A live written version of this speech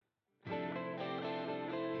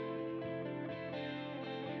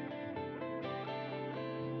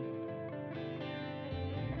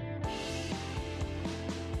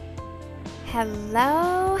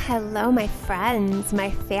Hello, my friends,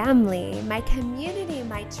 my family, my community,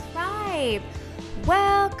 my tribe.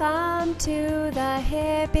 Welcome to the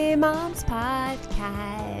Hippie Moms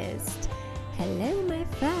Podcast. Hello, my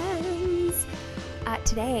friends.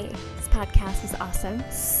 Today's podcast is awesome.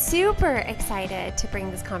 Super excited to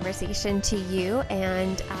bring this conversation to you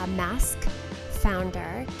and Mask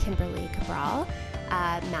founder, Kimberly Cabral.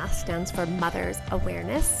 MASK stands for Mother's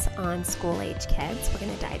Awareness on School-Age Kids. We're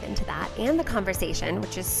going to dive into that and the conversation,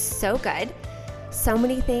 which is so good. So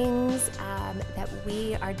many things that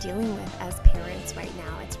we are dealing with as parents right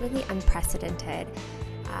now. It's really unprecedented.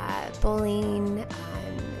 Bullying,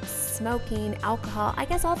 smoking, alcohol. I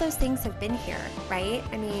guess all those things have been here, right?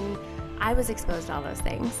 I mean, I was exposed to all those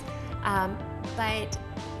things. But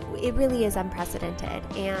it really is unprecedented.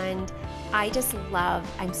 And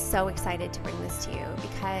I'm so excited to bring this to you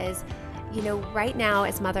because, right now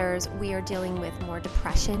as mothers, we are dealing with more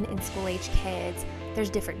depression in school-age kids. There's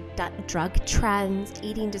different drug trends,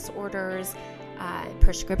 eating disorders,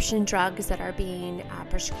 prescription drugs that are being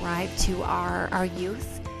prescribed to our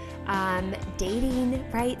youth, dating,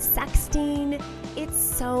 right? Sexting. It's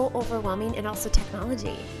so overwhelming, and also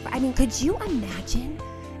technology. I mean, could you imagine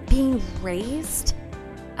being raised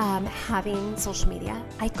having social media?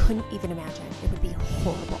 I couldn't even imagine. It would be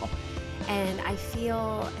horrible. And I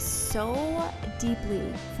feel so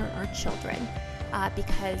deeply for our children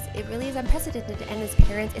because it really is unprecedented. And as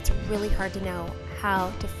parents, it's really hard to know how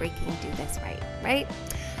to freaking do this right?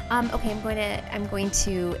 Okay, I'm going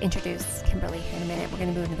to introduce Kimberly here in a minute. We're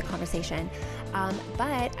going to move into the conversation.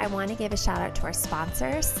 But I want to give a shout out to our sponsor,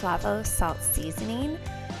 Slavo Salt Seasoning.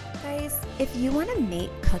 Guys, if you want to make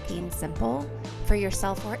cooking simple for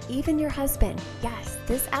yourself or even your husband, yes,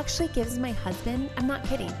 this actually gives my husband, I'm not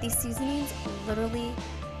kidding, these seasonings literally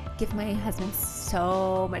give my husband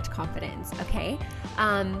so much confidence, okay?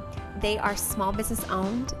 They are small business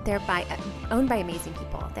owned. They're owned by amazing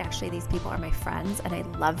people. These people are my friends and I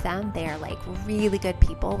love them. They are like really good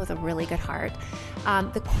people with a really good heart.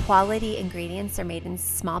 The quality ingredients are made in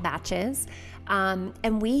small batches.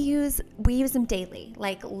 And we use them daily.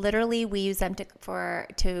 Like literally we use them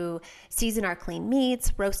to season our clean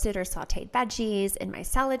meats, roasted or sauteed veggies, in my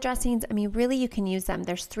salad dressings. I mean, really you can use them.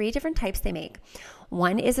 There's 3 different types they make.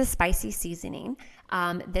 One is a spicy seasoning.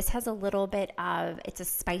 This has a little bit of, it's a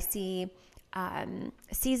spicy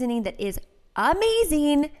seasoning that is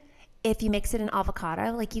amazing if you mix it in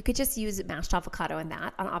avocado. Like you could just use mashed avocado in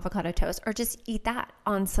that on avocado toast, or just eat that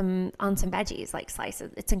on some veggies, like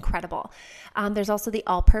slices. It's incredible. There's also the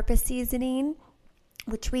all-purpose seasoning,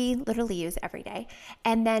 which we literally use every day.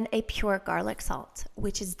 And then a pure garlic salt,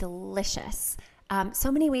 which is delicious.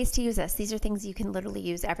 So many ways to use this. These are things you can literally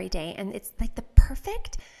use every day. And it's like the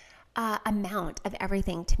perfect amount of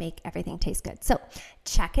everything to make everything taste good. So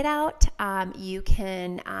check it out. You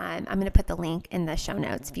can, I'm going to put the link in the show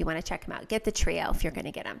notes if you want to check them out. Get the trio if you're going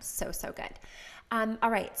to get them. So good. All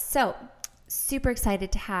right. So super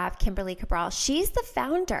excited to have Kimberly Cabral. She's the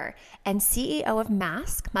founder and CEO of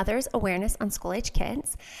MASK, Mother's Awareness on School-Age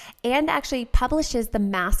Kids, and actually publishes the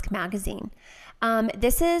MASK magazine.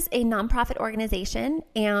 This is a nonprofit organization,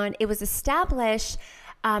 and it was established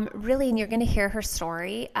really, and you're going to hear her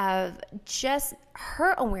story of just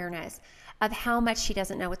her awareness of how much she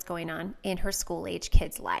doesn't know what's going on in her school-age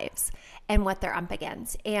kids' lives and what they're up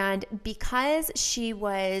against. And because she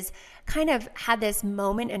had this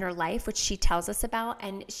moment in her life, which she tells us about,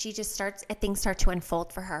 and she just things start to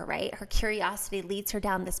unfold for her, right? Her curiosity leads her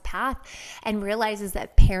down this path and realizes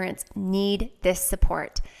that parents need this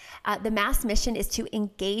support. The MASK mission is to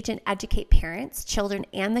engage and educate parents, children,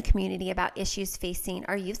 and the community about issues facing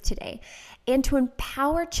our youth today, and to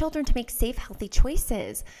empower children to make safe, healthy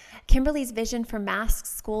choices. Kimberly's vision for MASK's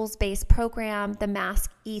schools-based program, the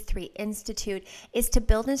MASK E3 Institute, is to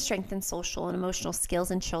build and strengthen social and emotional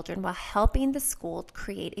skills in children while helping the school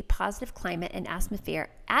create a positive climate and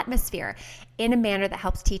atmosphere in a manner that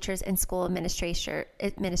helps teachers and school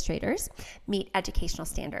administrators meet educational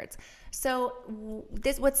standards. So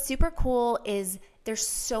what's super cool is there's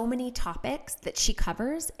so many topics that she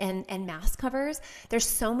covers and MASK covers. There's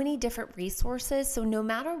so many different resources. So no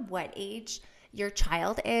matter what age your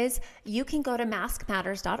child is, you can go to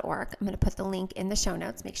maskmatters.org. I'm going to put the link in the show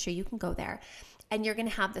notes. Make sure you can go there. And you're going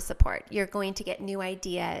to have the support. You're going to get new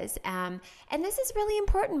ideas. And this is really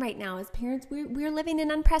important right now as parents. We're living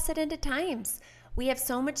in unprecedented times. We have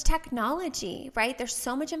so much technology, right? There's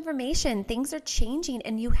so much information. Things are changing,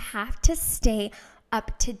 and you have to stay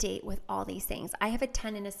up to date with all these things. I have a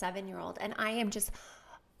 10 and a 7-year-old, and I am just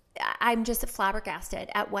I'm just flabbergasted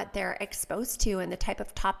at what they're exposed to and the type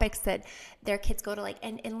of topics that their kids go to. Like,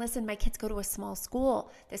 and listen, my kids go to a small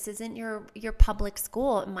school. This isn't your public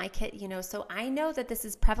school. My kid, so I know that this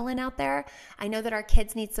is prevalent out there. I know that our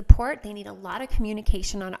kids need support. They need a lot of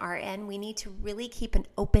communication on our end. We need to really keep an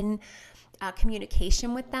open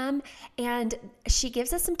communication with them. And she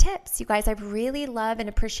gives us some tips. You guys, I really love and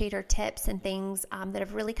appreciate her tips and things that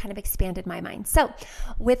have really kind of expanded my mind. So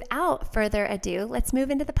without further ado, let's move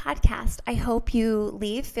into the podcast. I hope you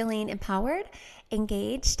leave feeling empowered,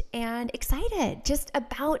 engaged, and excited just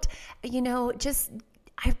about,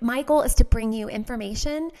 my goal is to bring you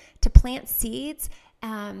information, to plant seeds,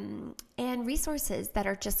 and resources that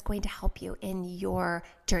are just going to help you in your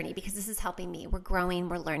journey, because this is helping me. We're growing,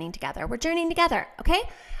 we're learning together, we're journeying together. Okay.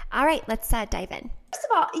 All right, let's dive in. First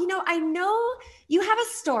of all, I know you have a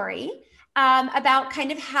story about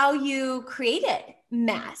kind of how you created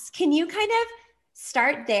Mass. Can you kind of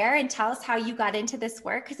start there and tell us how you got into this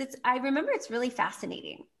work? Because I remember it's really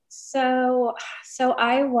fascinating. So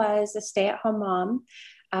I was a stay-at-home mom.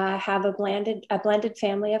 Have a blended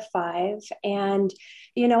family of 5. And,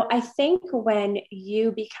 I think when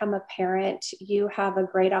you become a parent, you have a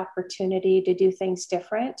great opportunity to do things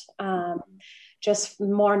different. Just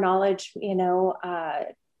more knowledge,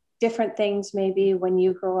 different things. Maybe when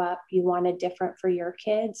you grew up, you wanted different for your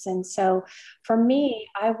kids. And so for me,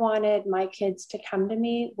 I wanted my kids to come to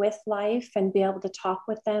me with life and be able to talk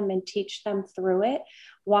with them and teach them through it,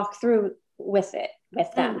 walk through with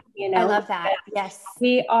them. I love that. Yes.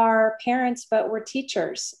 We are parents, but we're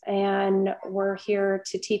teachers, and we're here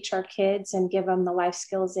to teach our kids and give them the life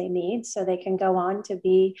skills they need so they can go on to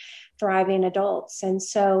be thriving adults. And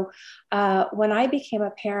so when I became a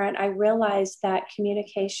parent, I realized that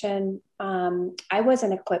communication, I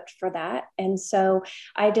wasn't equipped for that. And so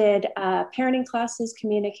I did parenting classes,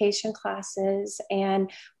 communication classes, and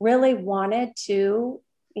really wanted to,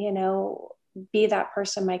 be that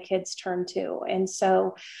person my kids turn to. And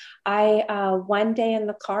so one day in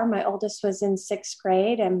the car, my oldest was in 6th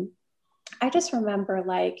grade, and I just remember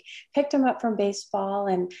picked him up from baseball,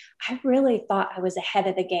 and I really thought I was ahead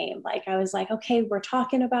of the game. I was like, okay, we're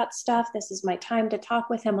talking about stuff. This is my time to talk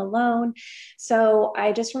with him alone. So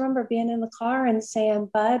I just remember being in the car and saying,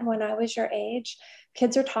 Bud, when I was your age,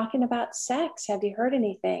 kids are talking about sex. Have you heard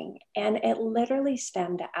anything? And it literally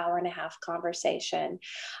stemmed an 1.5-hour conversation.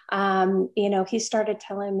 He started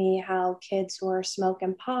telling me how kids were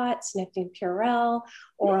smoking pot, sniffing Purell,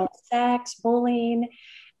 oral sex, bullying.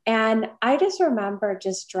 And I just remember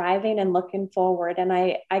just driving and looking forward. And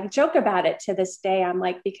I joke about it to this day. I'm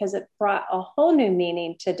like, because it brought a whole new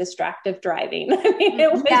meaning to distractive driving. I mean, it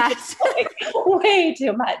was just way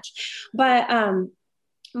too much. But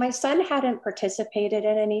my son hadn't participated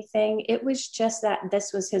in anything. It was just that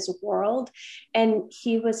this was his world. And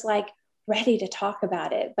he was ready to talk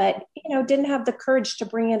about it, but, didn't have the courage to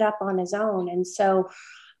bring it up on his own. And so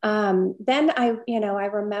then I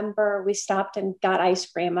remember we stopped and got ice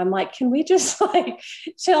cream. I'm like, can we just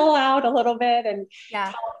chill out a little bit and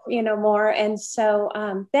talk, more. And so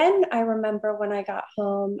then I remember when I got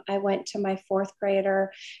home, I went to my 4th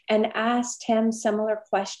grader and asked him similar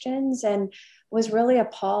questions, and was really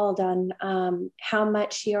appalled on how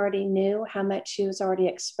much he already knew, how much he was already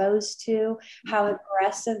exposed to, how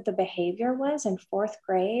aggressive the behavior was in 4th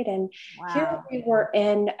grade. And Here we were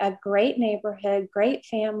in a great neighborhood, great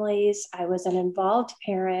families. I was an involved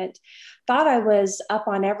parent, thought I was up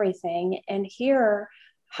on everything, and here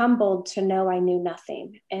humbled to know I knew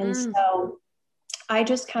nothing. And so I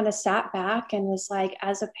just kind of sat back and was like,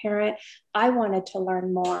 as a parent, I wanted to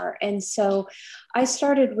learn more. And so I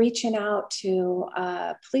started reaching out to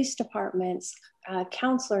police departments,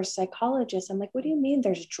 counselors, psychologists. I'm like, what do you mean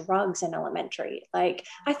there's drugs in elementary? I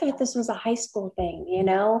thought this was a high school thing,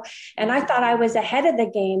 and I thought I was ahead of the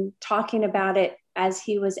game talking about it as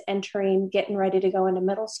he was getting ready to go into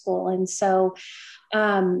middle school. And so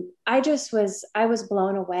I was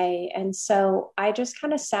blown away. And so I just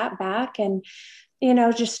kind of sat back and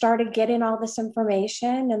just started getting all this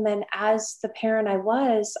information. And then as the parent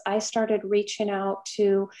I started reaching out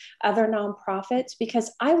to other nonprofits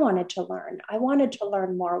because I wanted to learn. I wanted to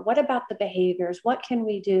learn more. What about the behaviors? What can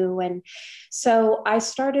we do? And so I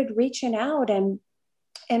started reaching out, and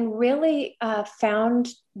and really found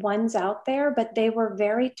ones out there, but they were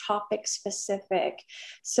very topic specific.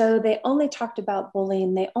 So they only talked about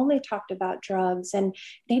bullying, they only talked about drugs, and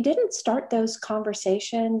they didn't start those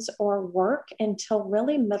conversations or work until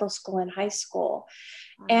really middle school and high school.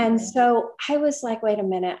 And so I was like, wait a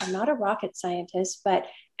minute, I'm not a rocket scientist, but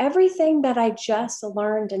everything that I just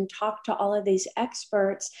learned and talked to all of these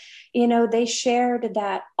experts, they shared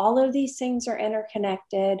that all of these things are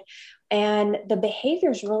interconnected and the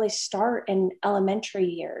behaviors really start in elementary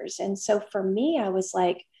years. And so for me, I was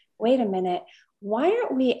like, wait a minute, why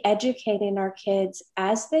aren't we educating our kids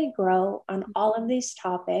as they grow on all of these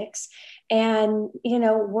topics? And,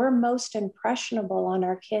 we're most impressionable on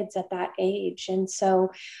our kids at that age. And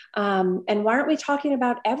so, and why aren't we talking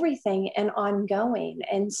about everything and ongoing?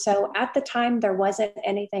 And so at the time, there wasn't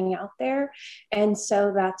anything out there. And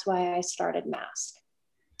so that's why I started Mask.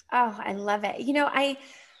 Oh, I love it.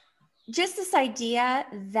 Just this idea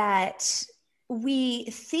that we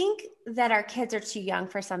think that our kids are too young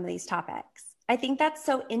for some of these topics. I think that's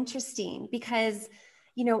so interesting because,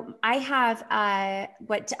 I have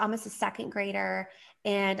almost a second grader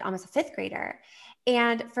and almost a fifth grader.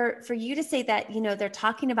 And for you to say that, they're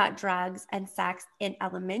talking about drugs and sex in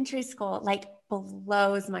elementary school, like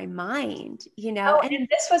blows my mind, Oh, and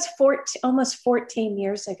this was almost 14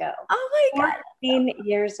 years ago. Oh my God. 14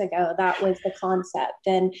 years ago, that was the concept.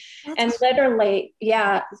 And literally,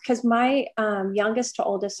 yeah, because my youngest to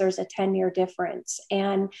oldest, there's a 10-year difference.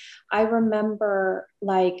 And I remember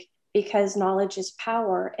because knowledge is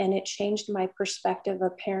power, and it changed my perspective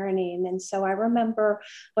of parenting. And so I remember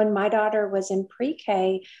when my daughter was in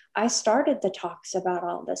pre-K, I started the talks about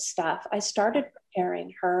all this stuff. I started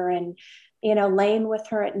preparing her and, laying with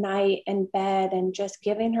her at night in bed and just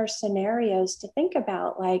giving her scenarios to think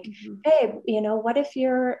about, like, hey, what if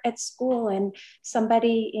you're at school and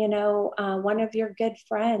somebody, one of your good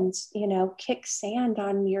friends, kicks sand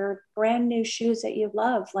on your brand new shoes that you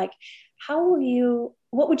love? Like,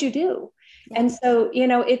 what would you do? Yeah. And so,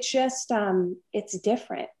 it's just, it's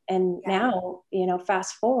different. And now,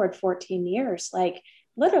 fast forward 14 years, like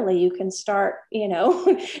literally you can start,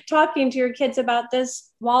 talking to your kids about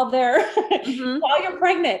this while while you're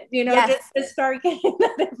pregnant, just to start getting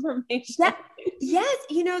that information. Yes.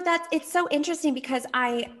 It's so interesting because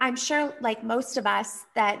I'm sure like most of us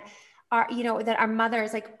that are, that our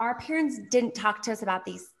mothers, like our parents didn't talk to us about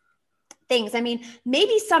these things. I mean,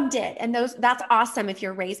 maybe some did. And that's awesome if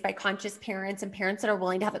you're raised by conscious parents and parents that are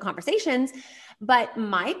willing to have the conversations. But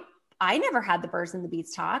I never had the birds and the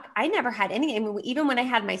bees talk. I never had any. I mean, even when I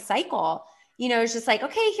had my cycle, it's just like,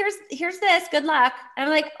 okay, here's this, good luck. And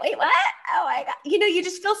I'm like, wait, what? Oh my God. You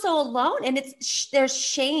just feel so alone, and there's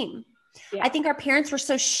shame. Yeah. I think our parents were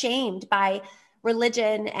so shamed by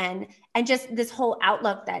religion and just this whole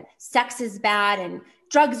outlook that sex is bad and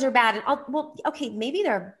drugs are bad. And well, okay, maybe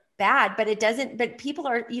they're bad, but people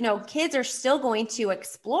are, kids are still going to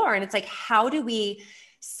explore. And it's like, how do we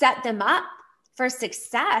set them up for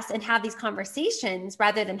success and have these conversations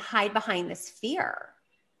rather than hide behind this fear?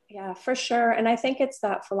 Yeah, for sure. And I think it's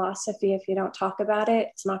that philosophy, if you don't talk about it,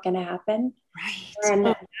 it's not going to happen. Right. And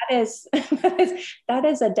that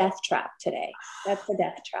is a death trap today. That's a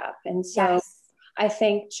death trap. And so yes. I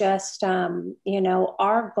think just,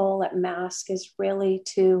 our goal at Mask is really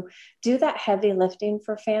to do that heavy lifting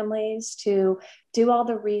for families, to do all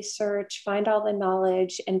the research, find all the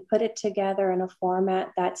knowledge, and put it together in a format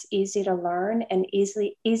that's easy to learn and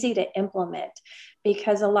easy to implement.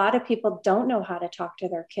 Because a lot of people don't know how to talk to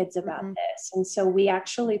their kids about this. And so we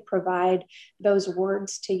actually provide those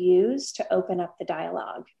words to use to open up the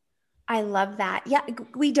dialogue. I love that. Yeah,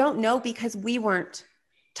 we don't know because we weren't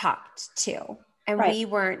talked to. And right. We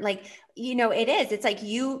weren't like, it's like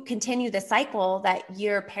you continue the cycle that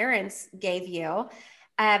your parents gave you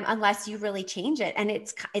unless you really change it. And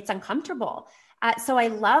it's uncomfortable. So I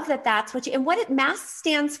love that that's and what Mask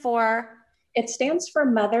stands for. It stands for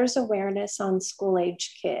Mother's Awareness on School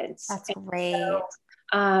Age Kids. That's great. So,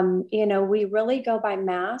 we really go by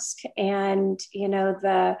Mask, and,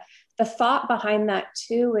 the thought behind that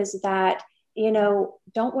too is that,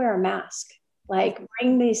 don't wear a mask. Like,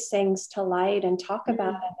 bring these things to light and talk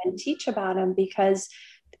about them and teach about them, because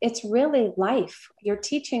it's really life. You're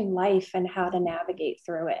teaching life and how to navigate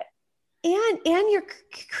through it. And you're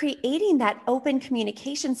creating that open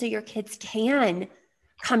communication so your kids can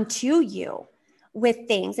come to you with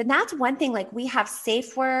things. And that's one thing, like we have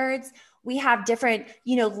safe words, we have different,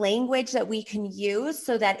 language that we can use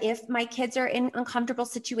so that if my kids are in uncomfortable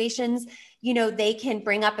situations, they can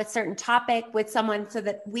bring up a certain topic with someone so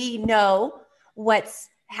that we know what's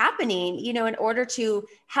happening, in order to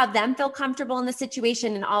have them feel comfortable in the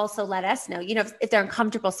situation and also let us know, if they're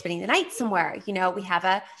uncomfortable spending the night somewhere, we have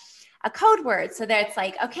a code word so that it's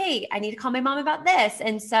like, okay, I need to call my mom about this.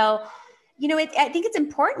 And so, I think it's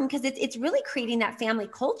important because it's really creating that family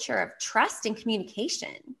culture of trust and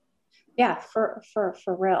communication. Yeah, for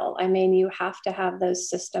real. I mean, you have to have those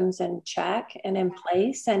systems in check and in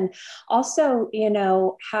place. And also,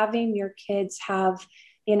 having your kids have,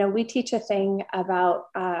 we teach a thing about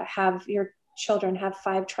have your children have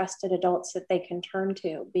 5 trusted adults that they can turn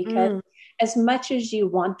to, because as much as you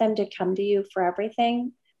want them to come to you for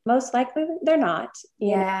everything, most likely they're not.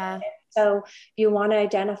 You know? So you want to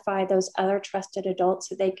identify those other trusted adults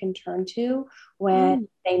that they can turn to when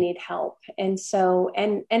they need help. And so,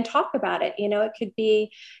 and talk about it. It could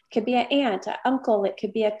be an aunt, an uncle, it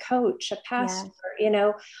could be a coach, a pastor,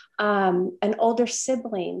 an older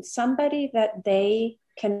sibling, somebody that they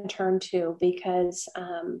can turn to, because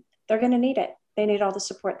they're going to need it. They need all the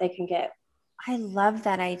support they can get. I love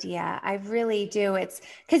that idea. I really do. It's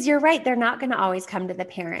because you're right. They're not going to always come to the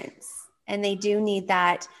parents, and they do need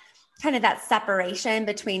that kind of that separation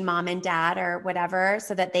between mom and dad or whatever,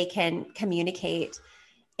 so that they can communicate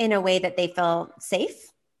in a way that they feel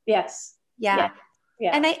safe. Yes. Yeah.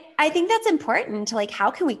 And I think that's important to, like, how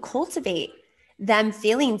can we cultivate them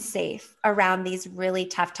feeling safe around these really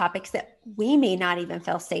tough topics that we may not even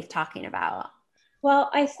feel safe talking about? Well,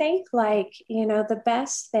 I think, the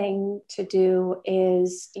best thing to do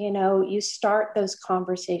is, you start those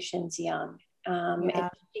conversations young.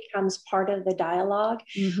 It becomes part of the dialogue.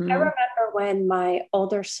 I remember when my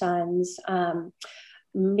older sons,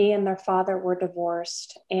 me and their father were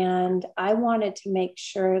divorced, and I wanted to make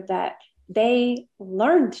sure that they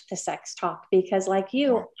learned the sex talk, because like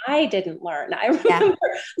you, I didn't learn. I remember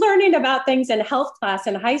learning about things in health class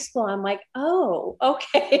in high school. I'm like, oh,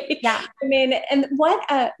 okay. Yeah. I mean, and what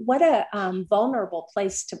a vulnerable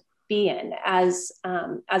place to be in as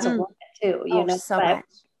a woman too, so much.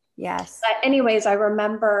 Yes. But anyways, I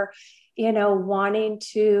remember, wanting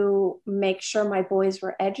to make sure my boys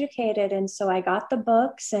were educated. And so I got the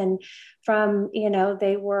books, and from,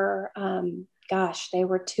 they were, they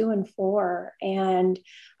were 2 and 4. And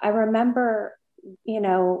I remember,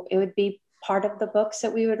 it would be part of the books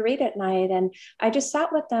that we would read at night. And I just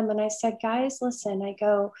sat with them and I said, guys, listen, I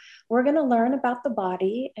go, we're going to learn about the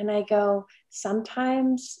body. And I go,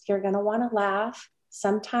 sometimes you're going to want to laugh.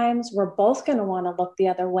 Sometimes we're both going to want to look the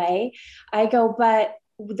other way. I go, but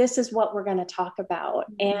this is what we're going to talk about.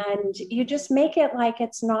 And you just make it like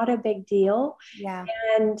it's not a big deal. Yeah.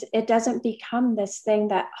 And it doesn't become this thing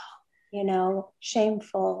that,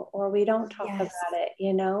 shameful, or we don't talk about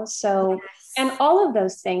it, so, and all of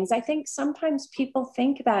those things. I think sometimes people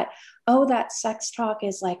think that, that sex talk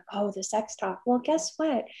is like, the sex talk. Well, guess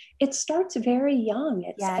what? It starts very young.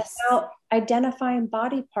 It's about identifying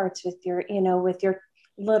body parts with your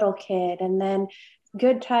little kid, and then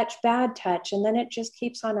good touch, bad touch. And then it just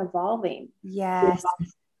keeps on evolving. Yes.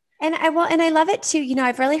 And I love it too.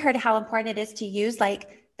 I've really heard how important it is to use like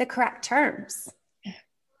the correct terms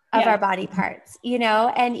of our body parts,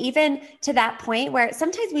 and even to that point where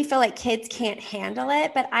sometimes we feel like kids can't handle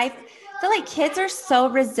it, but I feel like kids are so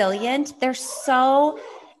resilient. They're so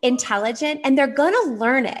intelligent, and they're going to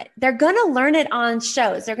learn it. They're going to learn it on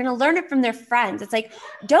shows. They're going to learn it from their friends. It's like,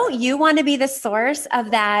 don't you want to be the source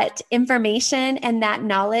of that information and that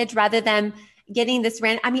knowledge rather than getting this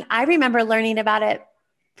random? I mean, I remember learning about it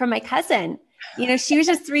from my cousin. She was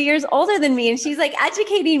just 3 years older than me, and she's like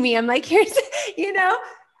educating me. I'm like, here's,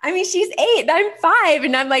 she's 8, I'm 5.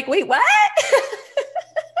 And I'm like, wait, what?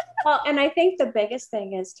 Well, and I think the biggest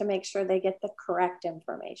thing is to make sure they get the correct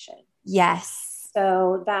information. Yes.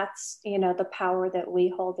 So that's, the power that we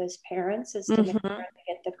hold as parents, is to make sure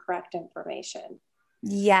they get the correct information.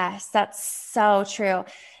 Yes, that's so true.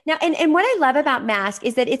 Now, and what I love about Mask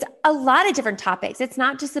is that it's a lot of different topics. It's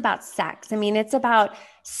not just about sex. I mean, it's about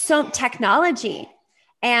some technology,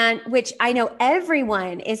 and which I know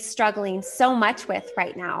everyone is struggling so much with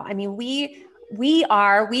right now. I mean,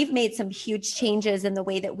 we've made some huge changes in the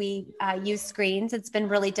way that we use screens. It's been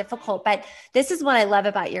really difficult, but this is what I love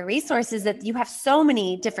about your resources, that you have so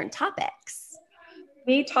many different topics.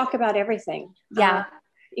 We talk about everything. Yeah.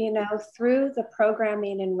 Through the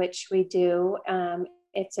programming in which we do,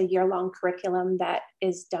 it's a year-long curriculum that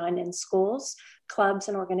is done in schools, clubs,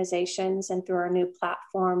 and organizations. And through our new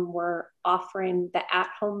platform, we're offering the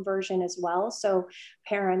at-home version as well. So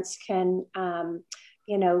parents can,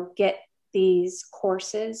 get these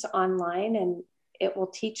courses online, and it will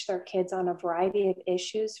teach their kids on a variety of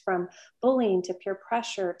issues, from bullying to peer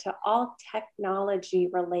pressure to all technology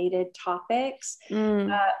related topics, Mm,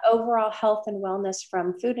 overall health and wellness,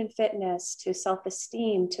 from food and fitness to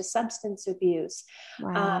self-esteem to substance abuse, uh,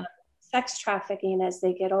 wow. sex trafficking as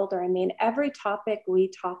they get older. I mean, every topic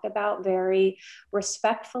we talk about very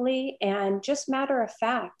respectfully and just matter of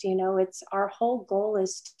fact. It's our whole goal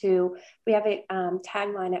is to, we have a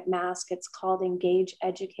tagline at Mask. It's called Engage,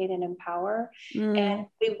 Educate, and Empower. And Mm,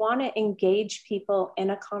 we want to engage people in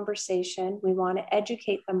a conversation. We want to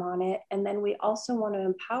educate them on it. And then we also want to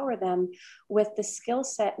empower them with the skill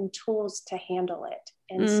set and tools to handle it.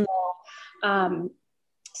 And mm. um,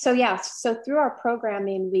 so through our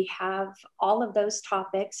programming, we have all of those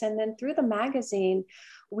topics. And then through the magazine,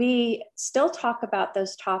 we still talk about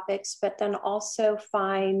those topics, but then also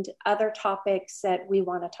find other topics that we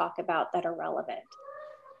want to talk about that are relevant.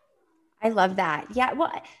 I love that. Yeah.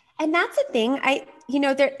 Well, and that's the thing.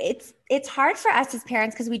 It's hard for us as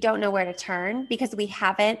parents because we don't know where to turn because we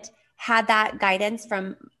haven't had that guidance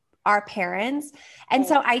from our parents. And Right.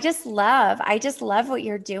 so I just love what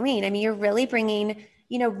you're doing. I mean, you're really bringing,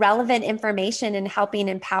 relevant information and helping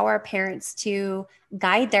empower parents to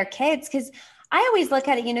guide their kids. Because I always look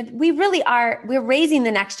at it, we're raising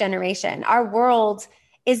the next generation. Our world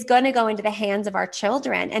is going to go into the hands of our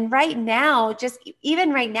children. And right now, just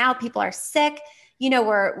even right now, people are sick.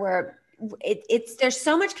 There's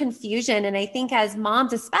so much confusion. And I think as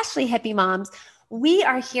moms, especially hippie moms, we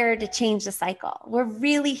are here to change the cycle. We're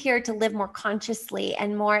really here to live more consciously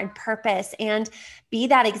and more in purpose and be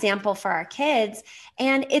that example for our kids.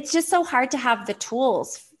 And it's just so hard to have the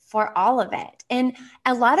tools for all of it. And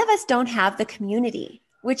a lot of us don't have the community,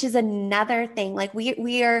 which is another thing. Like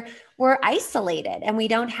we're isolated and we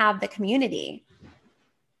don't have the community.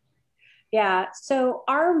 Yeah. So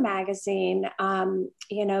our magazine,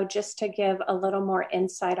 just to give a little more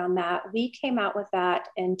insight on that, we came out with that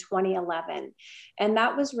in 2011. And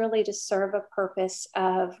that was really to serve a purpose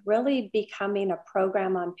of really becoming a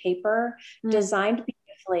program on paper Mm, designed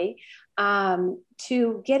beautifully,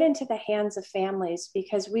 to get into the hands of families,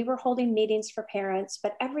 because we were holding meetings for parents,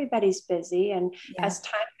 but everybody's busy. And yeah. as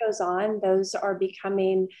time goes on, those are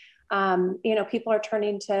becoming, people are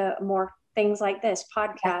turning to more things like this Yeah.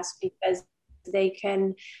 podcast because they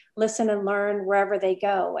can listen and learn wherever they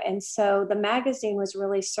go. And so the magazine was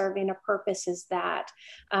really serving a purpose as that.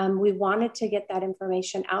 We wanted to get that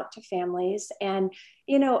information out to families. And,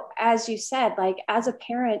 as you said, like as a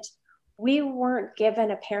parent, we weren't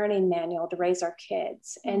given a parenting manual to raise our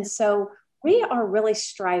kids. And Yeah. so we are really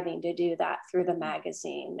striving to do that through the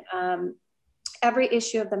magazine. Every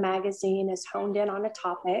issue of the magazine is honed in on a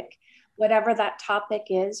topic. Whatever that topic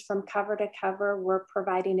is, from cover to cover, we're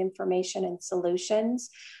providing information and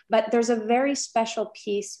solutions. But there's a very special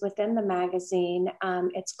piece within the magazine.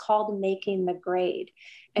 It's called Making the Grade.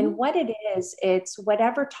 And what it is, it's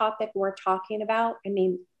whatever topic we're talking about. I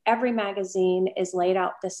mean, every magazine is laid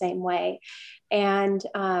out the same way. And,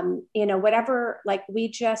 whatever, like we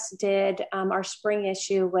just did, our spring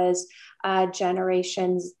issue was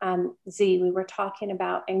Generation Z. We were talking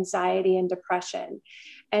about anxiety and depression.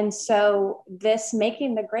 And so this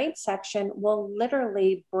Making the Grade section will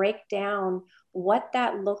literally break down what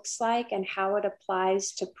that looks like and how it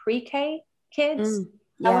applies to pre-K kids,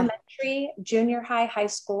 Yeah. elementary, junior high, high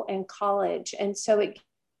school, and college. And so it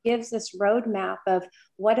gives this roadmap of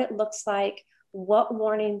what it looks like, what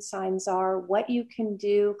warning signs are, what you can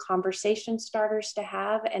do, conversation starters to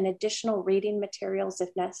have, and additional reading materials if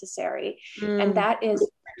necessary. And Mm. that is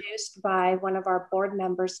produced by one of our board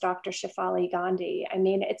members, Dr. Shefali Gandhi. I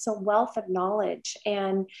mean, it's a wealth of knowledge.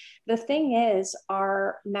 And the thing is,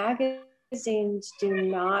 our magazines do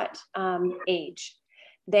not age.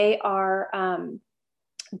 They are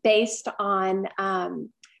based on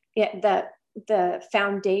the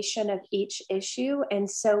foundation of each issue. And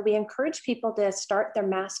so we encourage people to start their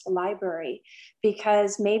mask library,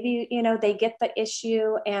 because maybe, they get the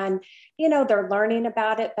issue and, they're learning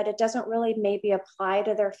about it, but it doesn't really maybe apply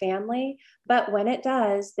to their family. But when it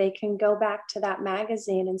does, they can go back to that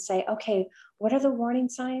magazine and say, okay, what are the warning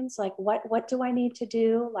signs? Like, what do I need to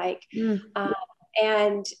do? Like, Mm.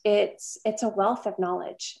 and it's a wealth of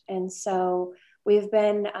knowledge. And so we've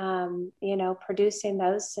been, producing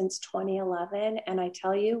those since 2011. And I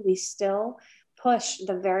tell you, we still push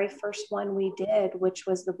the very first one we did, which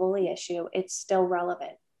was the bully issue. It's still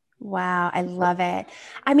relevant. Wow, I love it.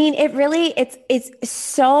 I mean, it's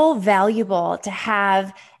so valuable to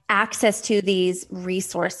have access to these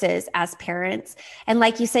resources as parents. And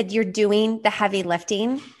like you said, you're doing the heavy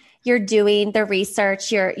lifting. you're doing the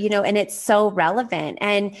research, and it's so relevant.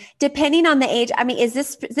 And depending on the age, I mean,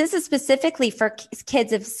 this is specifically for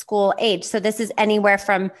kids of school age. So this is anywhere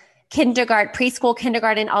from preschool,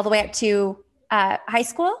 kindergarten, all the way up to high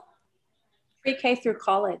school? Pre-K through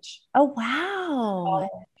college. Oh, wow.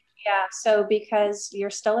 Yeah. So because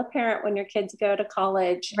you're still a parent when your kids go to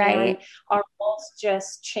college, and Right. our roles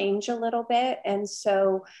just change a little bit. And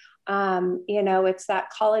so, it's that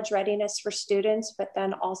college readiness for students, but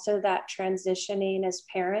then also that transitioning as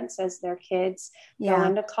parents as their kids go Yeah.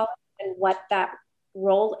 into college, and what that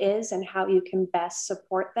role is and how you can best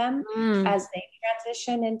support them Mm. as they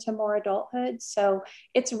transition into more adulthood. So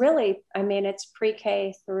it's really, I mean, it's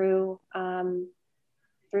pre-K through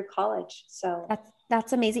college. So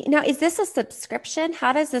That's amazing. Now, is this a subscription?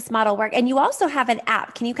 How does this model work? And you also have an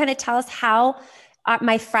app. Can you kind of tell us how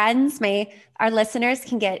my friends, our listeners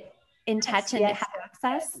can get in touch and yes. have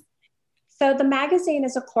access? So the magazine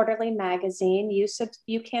is a quarterly magazine.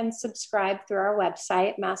 You can subscribe through our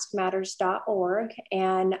website, maskmatters.org,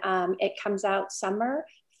 and it comes out summer,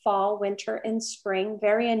 fall, winter, and spring.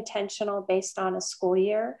 Very intentional, based on a school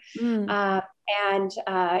year, Mm. and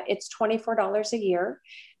it's $24 a year.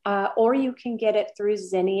 Or you can get it through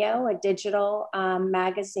Zinio, a digital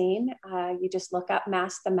magazine. You just look up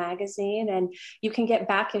Mask the Magazine, and you can get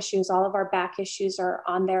back issues. All of our back issues are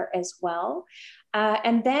on there as well.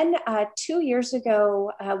 And then 2 years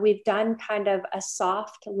ago, we've done kind of a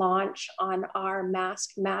soft launch on our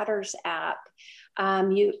Mask Matters app.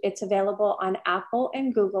 It's available on Apple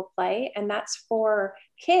and Google Play, and that's for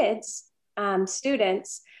kids,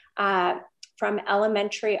 students, from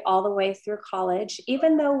elementary all the way through college,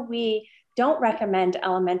 even though we don't recommend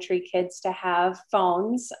elementary kids to have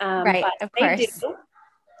phones, Right, but of they do. course.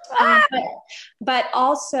 But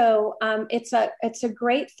also, it's a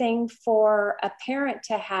great thing for a parent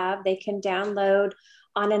to have. They can download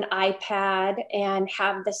on an iPad and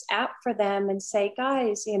have this app for them and say,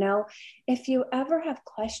 guys, if you ever have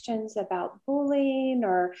questions about bullying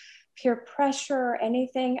or peer pressure or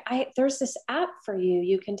anything, there's this app for you.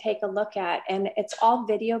 You can take a look at, and it's all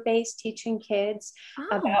video based, teaching kids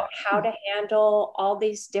about how to handle all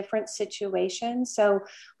these different situations. So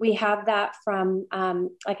we have that from,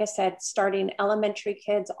 like I said, starting elementary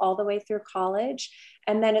kids all the way through college.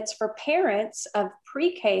 And then it's for parents of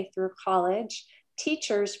pre-K through college,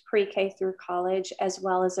 teachers pre-K through college, as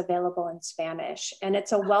well as available in Spanish. And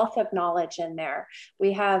it's a wealth of knowledge in there.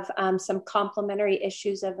 We have some complimentary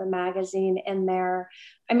issues of the magazine in there.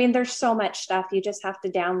 I mean, there's so much stuff. You just have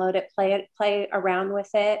to download it, play around with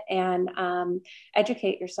it, and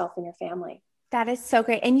educate yourself and your family. That is so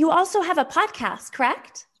great. And you also have a podcast,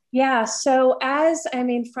 correct? Yeah. So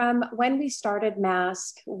from when we started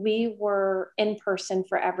Mask, we were in person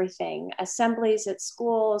for everything, assemblies at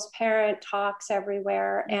schools, parent talks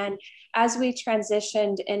everywhere. And as we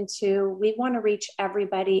transitioned into, we want to reach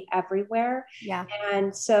everybody everywhere. Yeah.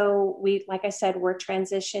 And so like I said, we're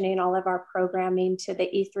transitioning all of our programming to the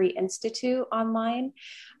E3 Institute online.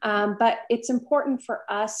 But it's important for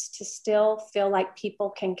us to still feel like people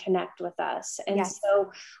can connect with us. And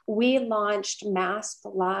so we launched Mask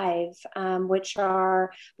Live, which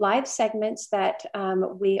are live segments that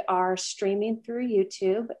we are streaming through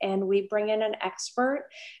YouTube, and we bring in an expert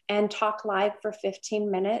and talk live for 15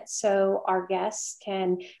 minutes. So our guests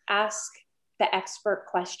can ask the expert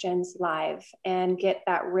questions live and get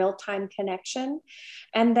that real-time connection.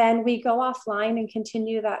 And then we go offline and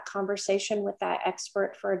continue that conversation with that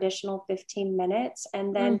expert for additional 15 minutes.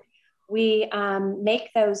 And then we make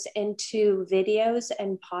those into videos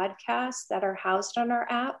and podcasts that are housed on our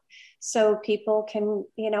app. So people can,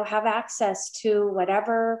 have access to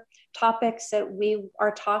whatever topics that we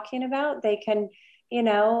are talking about. They can,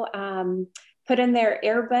 put in their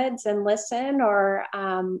earbuds and listen, or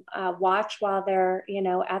watch while they're,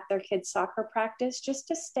 at their kids' soccer practice, just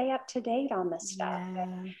to stay up to date on this stuff.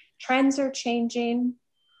 Yeah. Trends are changing.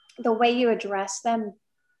 The way you address them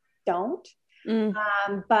don't.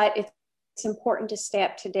 But it's important to stay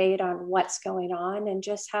up to date on what's going on, and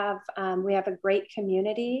just we have a great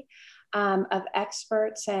community of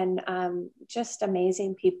experts and just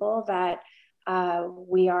amazing people that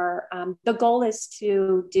we are, the goal is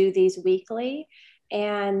to do these weekly,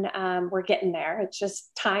 and we're getting there. It's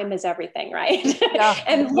just time is everything, right?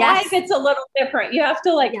 And live, it's a little different. You have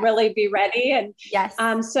to really be ready.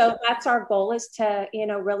 And so that's our goal, is to,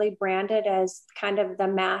 really brand it as kind of the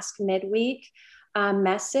Mask midweek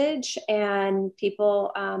message, and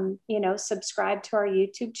people, subscribe to our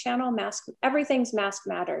YouTube channel. Everything's Mask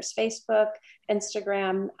Matters: Facebook,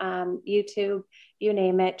 Instagram, YouTube, you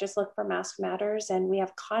name it. Just look for Mask Matters, and we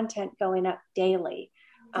have content going up daily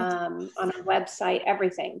on our website,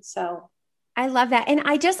 everything. So I love that. And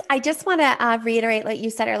I just want to reiterate what you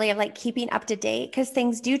said earlier, like keeping up to date, because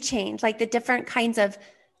things do change, like the different kinds of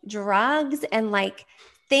drugs and like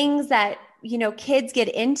things that, kids get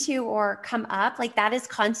into or come up, like that is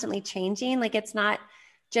constantly changing. Like it's not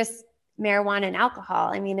just marijuana and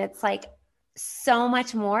alcohol. I mean, it's like so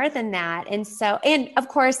much more than that. And so, and of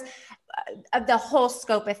course, of the whole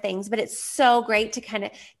scope of things, but it's so great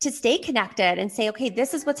to stay connected and say, okay,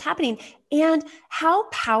 this is what's happening. And how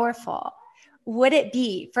powerful would it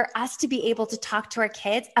be for us to be able to talk to our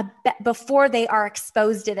kids before they are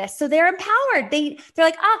exposed to this? So they're empowered. They're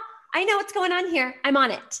like, I know what's going on here. I'm on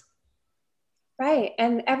it. Right.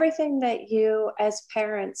 And everything that you as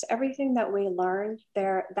parents, everything that we learn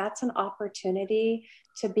there, that's an opportunity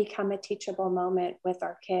to become a teachable moment with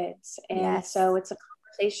our kids. And so it's a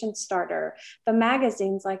conversation starter. The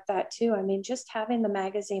magazines like that too. I mean, just having the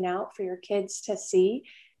magazine out for your kids to see,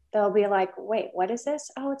 they'll be like, wait, what is this?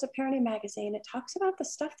 Oh, it's a parenting magazine. It talks about the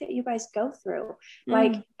stuff that you guys go through.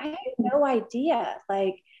 Like, I had no idea.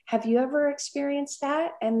 Like, have you ever experienced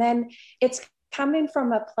that? And then it's coming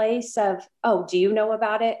from a place of, oh, do you know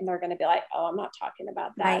about it? And they're going to be like, oh, I'm not talking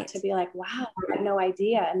about that. Right. To be like, wow, I had no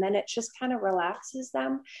idea. And then it just kind of relaxes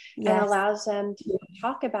them and allows them to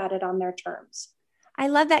talk about it on their terms. I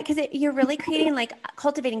love that, because you're really creating, like,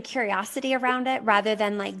 cultivating curiosity around it rather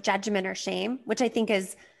than like judgment or shame, which I think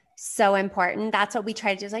is so important. That's what we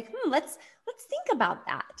try to do, is like, let's think about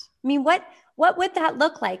that. I mean, what would that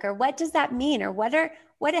look like? Or what does that mean? Or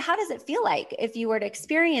how does it feel like if you were to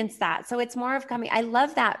experience that? So it's more of coming. I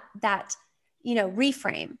love that,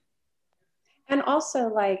 reframe. And also,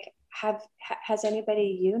 like, has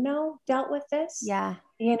anybody, dealt with this? Yeah.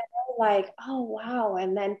 Like, oh, wow.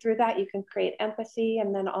 And then through that, you can create empathy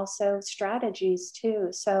and then also strategies too.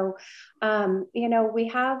 So, we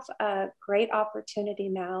have a great opportunity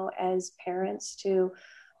now as parents to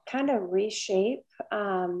kind of reshape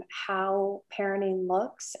how parenting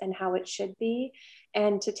looks and how it should be,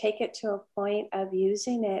 and to take it to a point of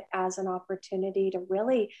using it as an opportunity to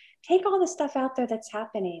really take all the stuff out there that's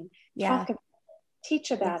happening, talk about it,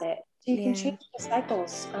 teach about it, so you can change the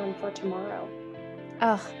cycles for tomorrow.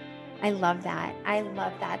 Oh, I love that. I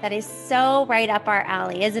love that. That is so right up our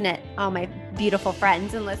alley, isn't it? Oh, my beautiful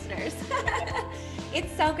friends and listeners.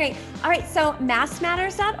 It's so great. All right. So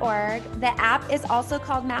massmatters.org. The app is also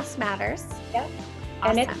called Mass Matters. Yep.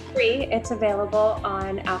 Awesome. And it's free. It's available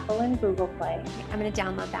on Apple and Google Play. I'm going to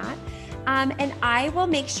download that. And I will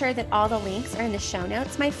make sure that all the links are in the show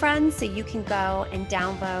notes, my friends, so you can go and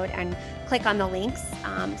download and click on the links.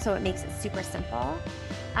 So it makes it super simple.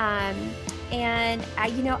 And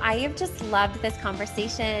I have just loved this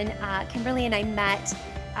conversation. Kimberly and I met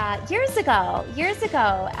years ago.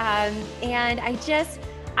 And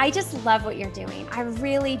I just love what you're doing. I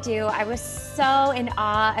really do. I was so in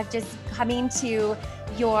awe of just coming to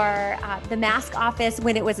your the mask office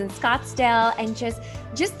when it was in Scottsdale, and just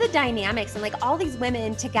the dynamics and like all these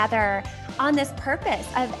women together on this purpose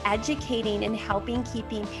of educating and helping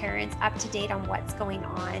keeping parents up to date on what's going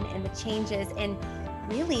on and the changes, and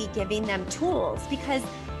really giving them tools, because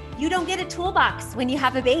you don't get a toolbox when you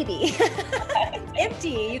have a baby. It's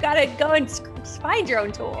empty. You got to go and find your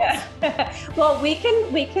own tools. Yeah. Well, we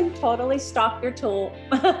can totally stock your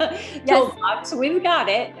toolbox. We've got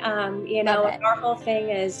it. And our whole thing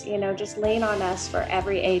is, just lean on us for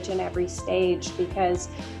every age and every stage, because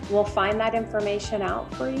we'll find that information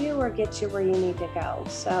out for you or get you where you need to go.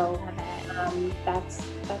 So that's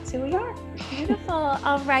who we are. Beautiful.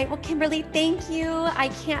 All right. Well, Kimberly, thank you.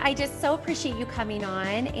 I just so appreciate you coming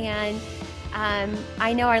on. And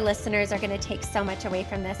I know our listeners are going to take so much away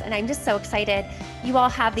from this. And I'm just so excited. You all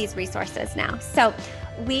have these resources now. So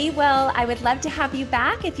I would love to have you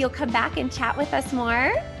back if you'll come back and chat with us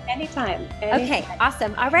more. Anytime. Okay.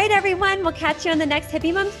 Awesome. All right, everyone. We'll catch you on the next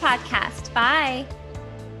Hippie Moms podcast. Bye.